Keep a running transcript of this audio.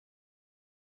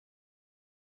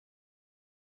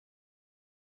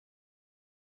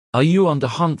Are you on the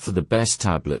hunt for the best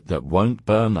tablet that won't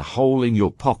burn a hole in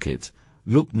your pocket?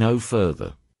 Look no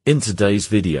further. In today's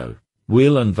video,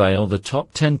 we'll unveil the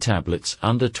top 10 tablets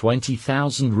under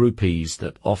 20,000 rupees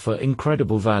that offer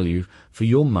incredible value for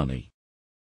your money.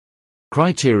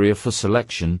 Criteria for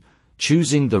selection.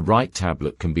 Choosing the right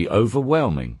tablet can be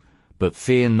overwhelming, but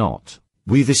fear not.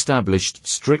 We've established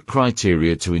strict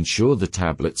criteria to ensure the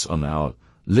tablets on our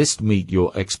list meet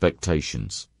your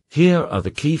expectations. Here are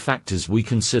the key factors we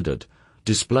considered: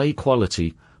 display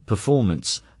quality,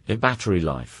 performance, battery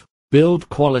life, build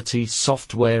quality,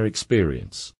 software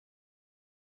experience.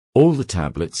 All the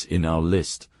tablets in our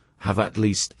list have at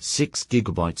least 6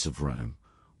 GB of RAM,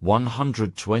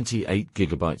 128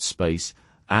 GB space,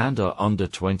 and are under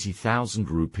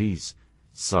 20,000 rupees.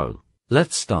 So,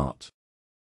 let's start.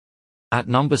 At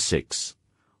number 6,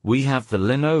 we have the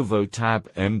Lenovo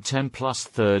Tab M10 Plus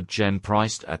 3rd Gen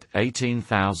priced at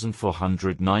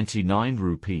 18,499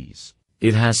 rupees.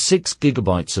 It has 6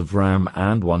 GB of RAM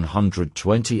and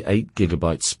 128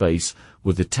 GB space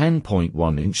with a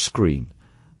 10.1-inch screen,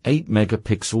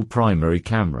 8-megapixel primary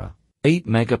camera,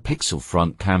 8-megapixel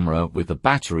front camera with a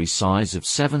battery size of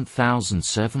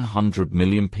 7,700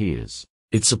 mAh.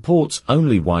 It supports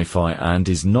only Wi-Fi and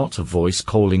is not a voice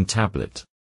calling tablet.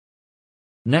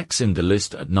 Next in the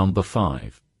list at number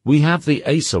 5, we have the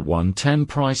Acer One 10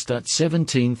 priced at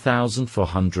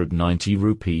 17,490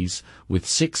 rupees with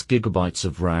 6 GB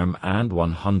of RAM and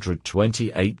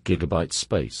 128 GB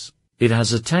space. It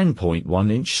has a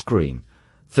 10.1-inch screen,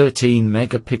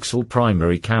 13-megapixel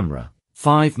primary camera,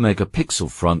 5-megapixel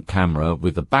front camera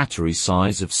with a battery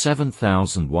size of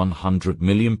 7,100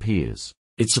 mAh.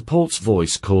 It supports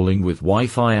voice calling with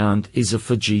Wi-Fi and is a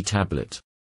 4G tablet.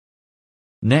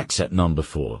 Next at number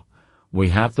 4, we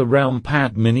have the REDMI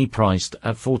Pad Mini priced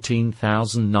at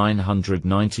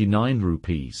 14,999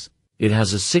 rupees. It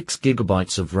has a 6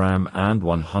 GB of RAM and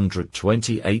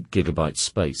 128 GB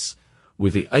space,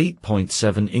 with the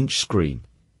 8.7-inch screen,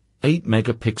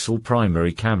 8-megapixel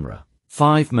primary camera,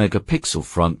 5-megapixel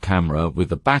front camera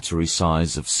with a battery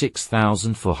size of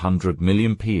 6,400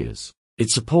 mAh.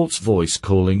 It supports voice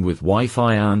calling with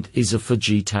Wi-Fi and is a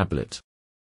 4G tablet.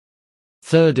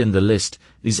 Third in the list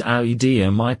is our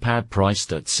REDMI Pad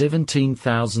priced at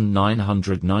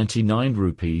 17,999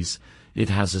 rupees. It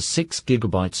has a 6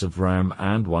 GB of RAM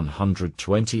and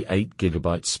 128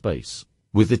 GB space,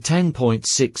 with a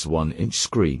 10.61-inch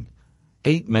screen,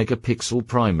 8-megapixel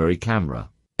primary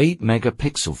camera,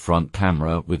 8-megapixel front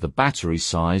camera with a battery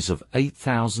size of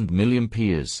 8,000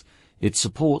 mAh. It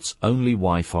supports only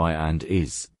Wi-Fi and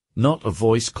is not a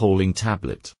voice calling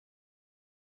tablet.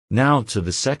 Now to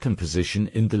the second position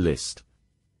in the list.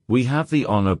 We have the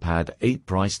Lenovo Pad 8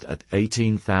 priced at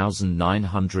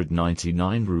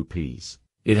 18,999 rupees.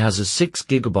 It has a 6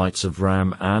 GB of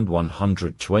RAM and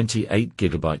 128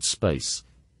 GB space,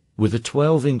 with a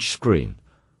 12-inch screen,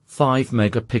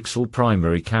 5-megapixel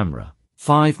primary camera,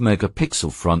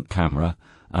 5-megapixel front camera,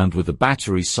 and with a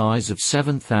battery size of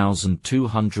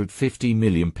 7,250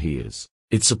 mAh.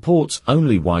 It supports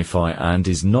only Wi-Fi and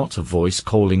is not a voice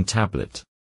calling tablet.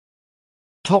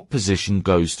 Top position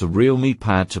goes to realme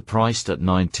Pad priced at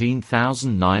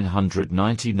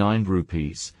 19,999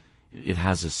 rupees. It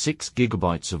has a 6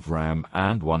 GB of RAM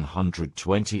and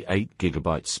 128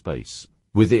 GB space,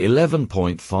 with a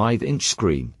 11.5-inch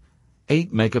screen,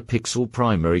 8-megapixel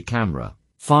primary camera,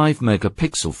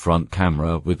 5-megapixel front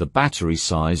camera with a battery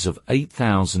size of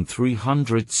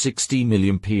 8,360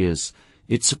 mAh.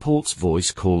 It supports voice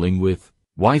calling with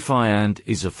Wi-Fi and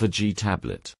is a 4G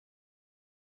tablet.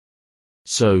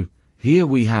 So, here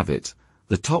we have it,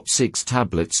 the top 6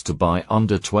 tablets to buy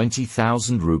under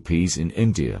 20,000 rupees in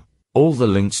India. All the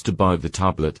links to buy the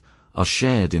tablet are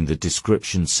shared in the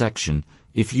description section.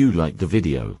 If you like the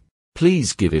video,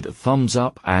 please give it a thumbs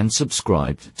up and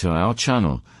subscribe to our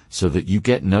channel so that you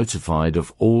get notified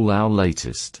of all our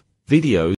latest videos.